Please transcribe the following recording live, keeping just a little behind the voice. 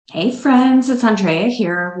Hey friends, it's Andrea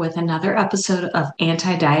here with another episode of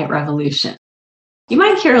Anti-Diet Revolution. You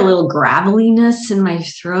might hear a little graveliness in my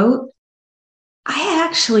throat. I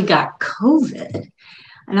actually got COVID,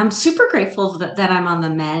 and I'm super grateful that I'm on the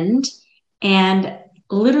mend, and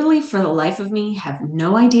literally for the life of me have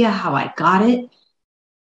no idea how I got it.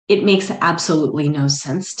 It makes absolutely no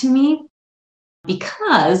sense to me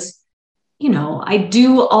because I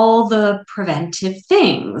do all the preventive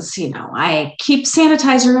things. I keep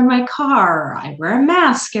sanitizer in my car. I wear a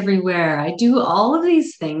mask everywhere. I do all of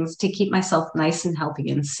these things to keep myself nice and healthy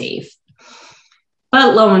and safe.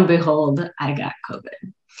 But lo and behold, I got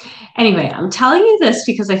COVID. Anyway, I'm telling you this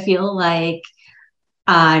because I feel like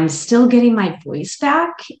I'm still getting my voice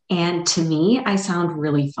back. And to me, I sound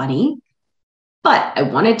really funny. But I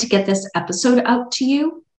wanted to get this episode out to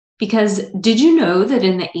you because did you know that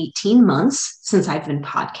in the 18 months since I've been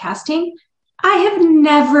podcasting, I have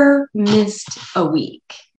never missed a week?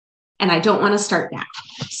 And I don't want to start now.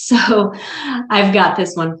 So I've got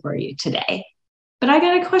this one for you today. But I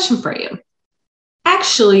got a question for you.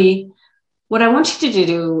 Actually, what I want you to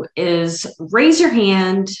do is raise your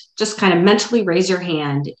hand, just kind of mentally raise your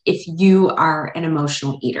hand if you are an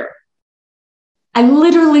emotional eater. I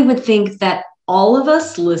literally would think that all of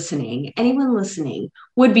us listening, anyone listening,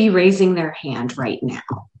 would be raising their hand right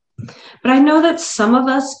now. But I know that some of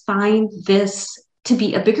us find this to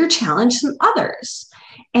be a bigger challenge than others.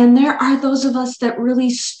 And there are those of us that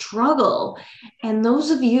really struggle. And those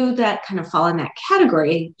of you that kind of fall in that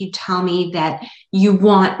category, you tell me that you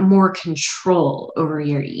want more control over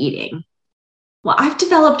your eating. Well, I've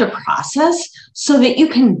developed a process so that you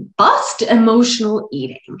can bust emotional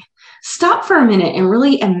eating. Stop for a minute and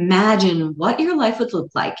really imagine what your life would look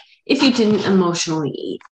like if you didn't emotionally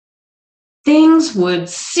eat. Things would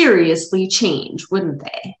seriously change, wouldn't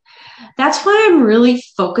they? That's why I'm really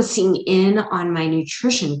focusing in on my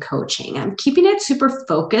nutrition coaching. I'm keeping it super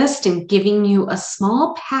focused and giving you a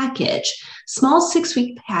small package, small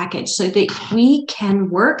 6-week package, so that we can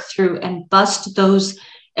work through and bust those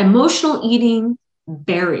emotional eating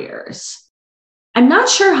barriers. I'm not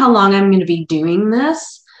sure how long I'm going to be doing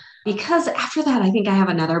this because after that, I think I have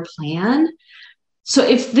another plan. So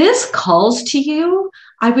if this calls to you,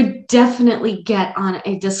 I would definitely get on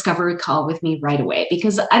a discovery call with me right away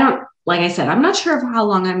because like I said, I'm not sure of how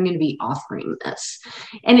long I'm going to be offering this.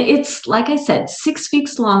 And it's, like I said, 6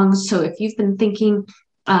 weeks long. So if you've been thinking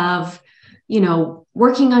of,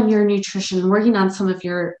 working on your nutrition, working on some of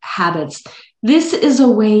your habits, this is a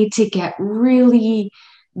way to get really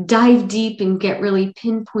dive deep and get really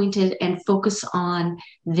pinpointed and focus on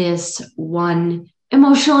this one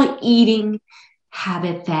emotional eating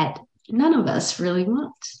habit that none of us really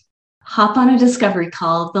want. Hop on a discovery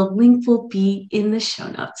call. The link will be in the show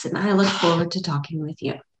notes, and I look forward to talking with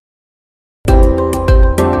you.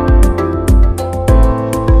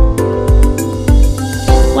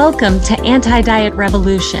 Welcome to Anti-Diet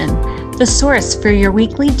Revolution, the source for your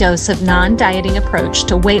weekly dose of non-dieting approach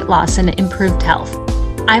to weight loss and improved health.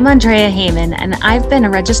 I'm Andrea Heyman, and I've been a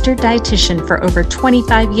registered dietitian for over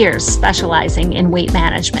 25 years, specializing in weight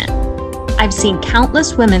management. I've seen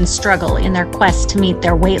countless women struggle in their quest to meet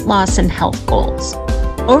their weight loss and health goals.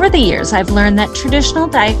 Over the years, I've learned that traditional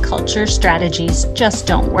diet culture strategies just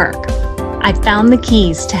don't work. I've found the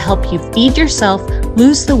keys to help you feed yourself,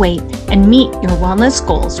 lose the weight, and meet your wellness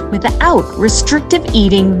goals without restrictive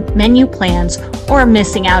eating, menu plans, or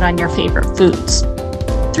missing out on your favorite foods.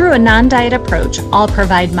 Through a non-diet approach, I'll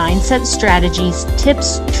provide mindset strategies,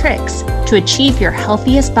 tips, tricks to achieve your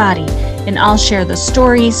healthiest body, and I'll share the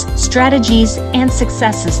stories, strategies, and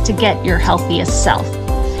successes to get your healthiest self.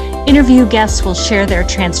 Interview guests will share their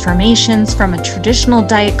transformations from a traditional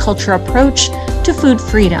diet culture approach to food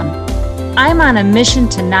freedom. I'm on a mission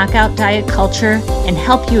to knock out diet culture and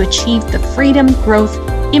help you achieve the freedom, growth,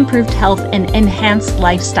 improved health, and enhanced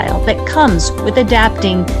lifestyle that comes with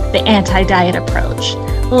adapting the anti-diet approach.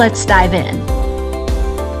 Let's dive in.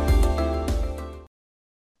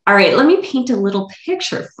 All right, let me paint a little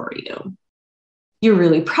picture for you. You're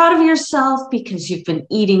really proud of yourself because you've been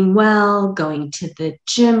eating well, going to the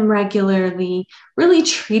gym regularly, really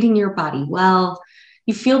treating your body well.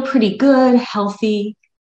 You feel pretty good, healthy,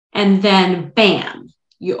 and then bam,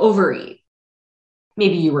 you overeat.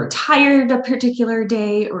 Maybe you were tired a particular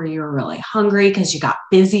day, or you were really hungry because you got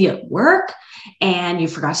busy at work and you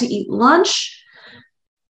forgot to eat lunch.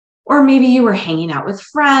 Or maybe you were hanging out with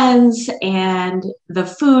friends and the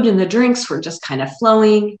food and the drinks were just kind of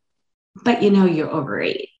flowing, but you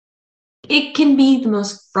overate. It can be the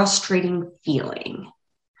most frustrating feeling.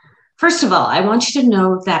 First of all, I want you to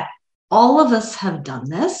know that all of us have done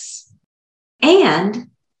this, and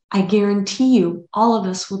I guarantee you all of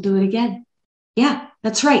us will do it again. Yeah,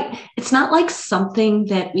 that's right. It's not like something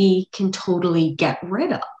that we can totally get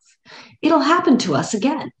rid of. It'll happen to us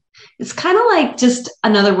again. It's kind of like just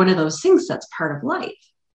another one of those things that's part of life.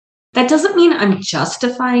 That doesn't mean I'm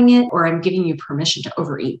justifying it or I'm giving you permission to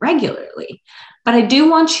overeat regularly, but I do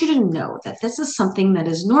want you to know that this is something that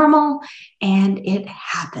is normal and it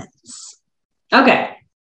happens. Okay.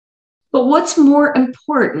 But what's more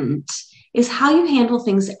important is how you handle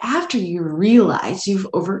things after you realize you've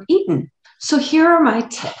overeaten. So here are my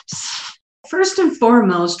tips. First and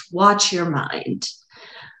foremost, watch your mind.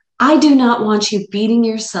 I do not want you beating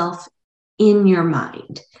yourself in your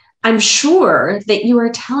mind. I'm sure that you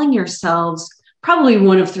are telling yourselves probably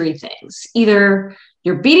one of three things. Either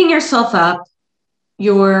you're beating yourself up,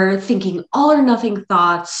 you're thinking all or nothing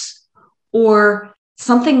thoughts, or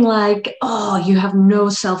something like, oh, you have no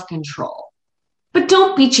self-control. But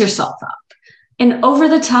don't beat yourself up. An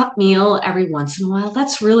over-the-top meal every once in a while,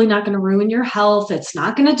 that's really not going to ruin your health. It's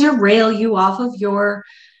not going to derail you off of your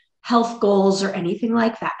health goals or anything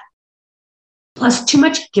like that. Plus, too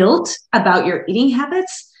much guilt about your eating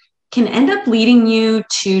habits can end up leading you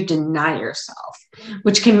to deny yourself,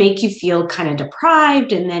 which can make you feel kind of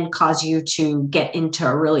deprived and then cause you to get into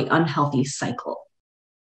a really unhealthy cycle.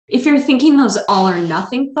 If you're thinking those all or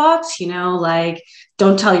nothing thoughts, like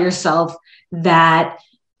don't tell yourself that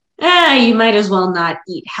you might as well not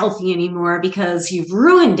eat healthy anymore because you've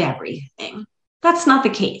ruined everything. That's not the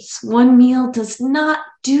case. One meal does not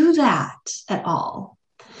do that at all.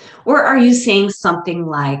 Or are you saying something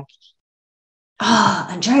like,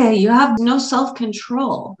 Andrea, you have no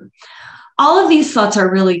self-control. All of these thoughts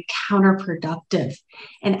are really counterproductive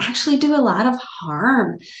and actually do a lot of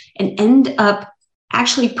harm and end up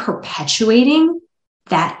actually perpetuating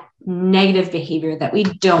that negative behavior that we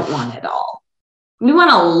don't want at all. We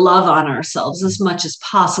want to love on ourselves as much as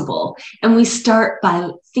possible. And we start by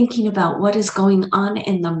thinking about what is going on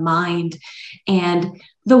in the mind and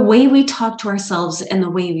the way we talk to ourselves and the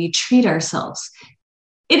way we treat ourselves.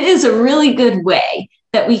 It is a really good way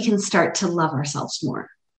that we can start to love ourselves more.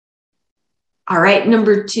 All right,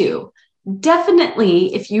 number 2,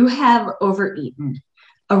 definitely if you have overeaten,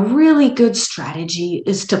 a really good strategy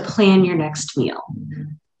is to plan your next meal.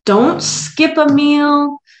 Don't skip a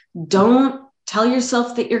meal. Don't tell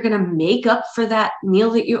yourself that you're going to make up for that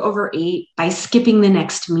meal that you overate by skipping the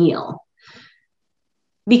next meal,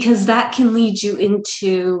 because that can lead you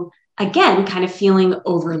into, again, kind of feeling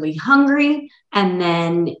overly hungry and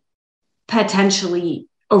then potentially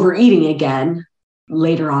overeating again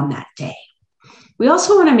later on that day. We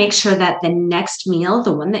also want to make sure that the next meal,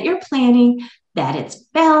 the one that you're planning, that it's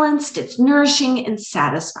balanced, it's nourishing and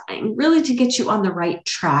satisfying, really to get you on the right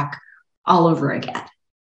track all over again.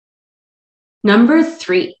 Number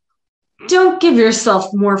 3, don't give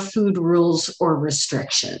yourself more food rules or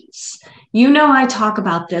restrictions. I talk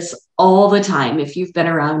about this all the time if you've been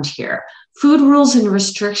around here. Food rules and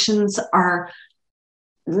restrictions are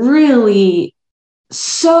really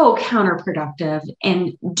so counterproductive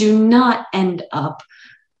and do not end up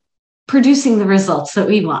producing the results that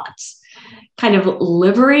we want. Kind of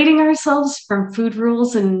liberating ourselves from food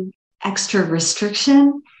rules and extra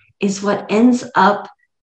restriction is what ends up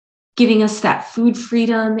giving us that food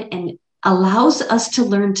freedom and allows us to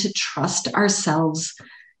learn to trust ourselves,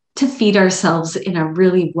 to feed ourselves in a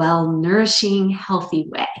really well-nourishing, healthy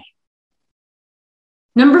way.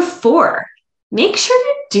 Number 4, make sure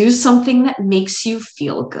to do something that makes you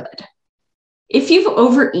feel good. If you've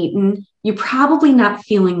overeaten, you're probably not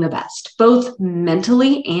feeling the best, both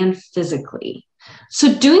mentally and physically.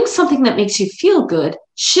 So doing something that makes you feel good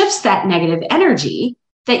shifts that negative energy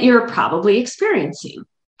that you're probably experiencing.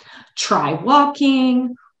 Try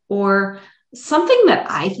walking, or something that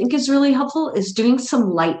I think is really helpful is doing some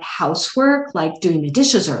light housework, like doing the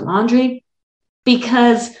dishes or laundry,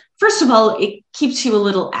 because first of all, it keeps you a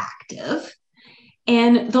little active.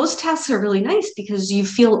 And those tasks are really nice because you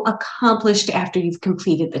feel accomplished after you've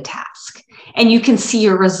completed the task and you can see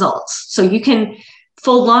your results. So you can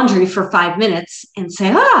fold laundry for 5 minutes and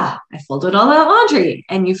say, I folded all that laundry,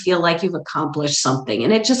 and you feel like you've accomplished something.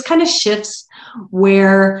 And it just kind of shifts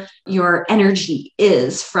where your energy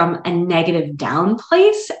is from a negative down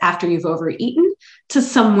place after you've overeaten to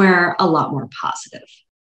somewhere a lot more positive.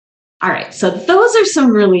 All right, so those are some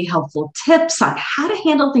really helpful tips on how to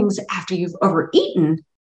handle things after you've overeaten,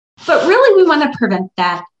 but really we want to prevent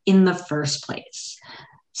that in the first place.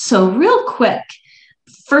 So real quick,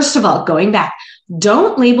 first of all, going back,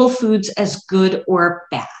 don't label foods as good or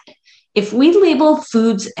bad. If we label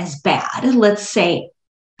foods as bad, let's say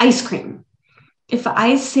ice cream. If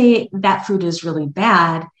I say that food is really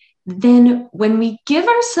bad, then when we give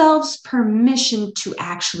ourselves permission to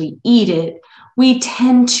actually eat it, we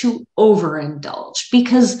tend to overindulge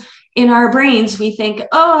because in our brains, we think,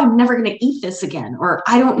 oh, I'm never going to eat this again, or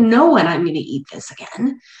I don't know when I'm going to eat this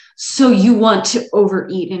again. So you want to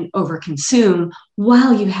overeat and overconsume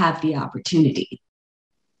while you have the opportunity.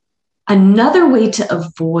 Another way to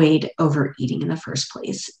avoid overeating in the first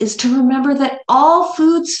place is to remember that all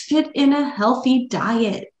foods fit in a healthy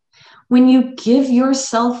diet. When you give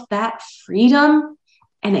yourself that freedom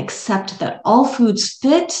and accept that all foods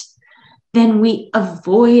fit, then we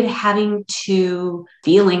avoid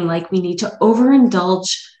feeling like we need to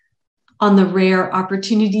overindulge on the rare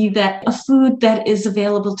opportunity that a food that is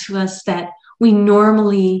available to us that we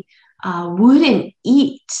normally wouldn't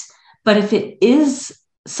eat. But if it is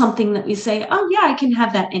something that we say, oh yeah, I can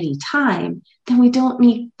have that anytime, then we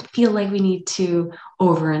don't feel like we need to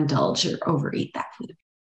overindulge or overeat that food.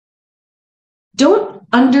 Don't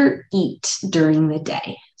undereat during the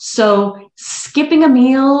day. So skipping a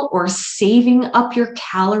meal or saving up your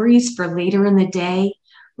calories for later in the day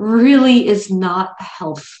really is not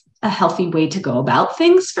a healthy way to go about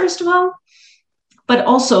things, first of all. But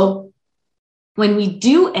also, when we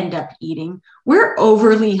do end up eating, we're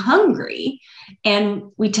overly hungry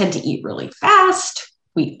and we tend to eat really fast,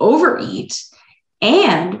 we overeat,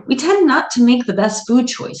 and we tend not to make the best food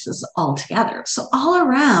choices altogether. So all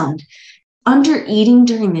around, undereating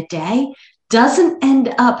during the day doesn't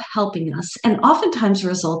end up helping us and oftentimes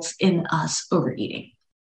results in us overeating.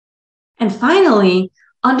 And finally,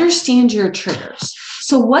 understand your triggers.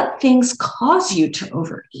 So what things cause you to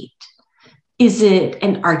overeat? Is it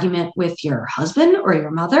an argument with your husband or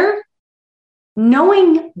your mother?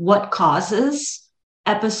 Knowing what causes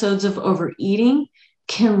episodes of overeating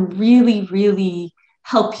can really, really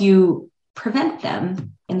help you prevent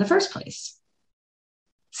them in the first place.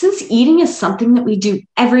 Since eating is something that we do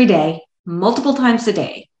every day, multiple times a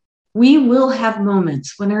day, we will have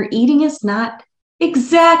moments when our eating is not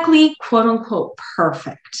exactly, quote unquote,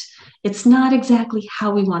 perfect. It's not exactly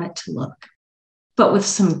how we want it to look. But with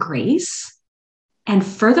some grace and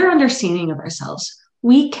further understanding of ourselves,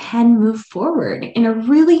 we can move forward in a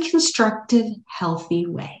really constructive, healthy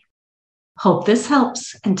way. Hope this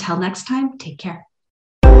helps. Until next time, take care.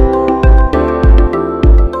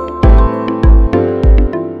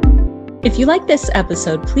 If you like this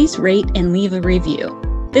episode, please rate and leave a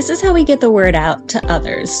review. This is how we get the word out to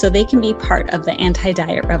others so they can be part of the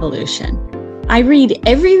anti-diet revolution. I read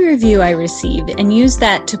every review I receive and use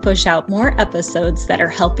that to push out more episodes that are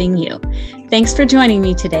helping you. Thanks for joining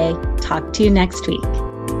me today. Talk to you next week.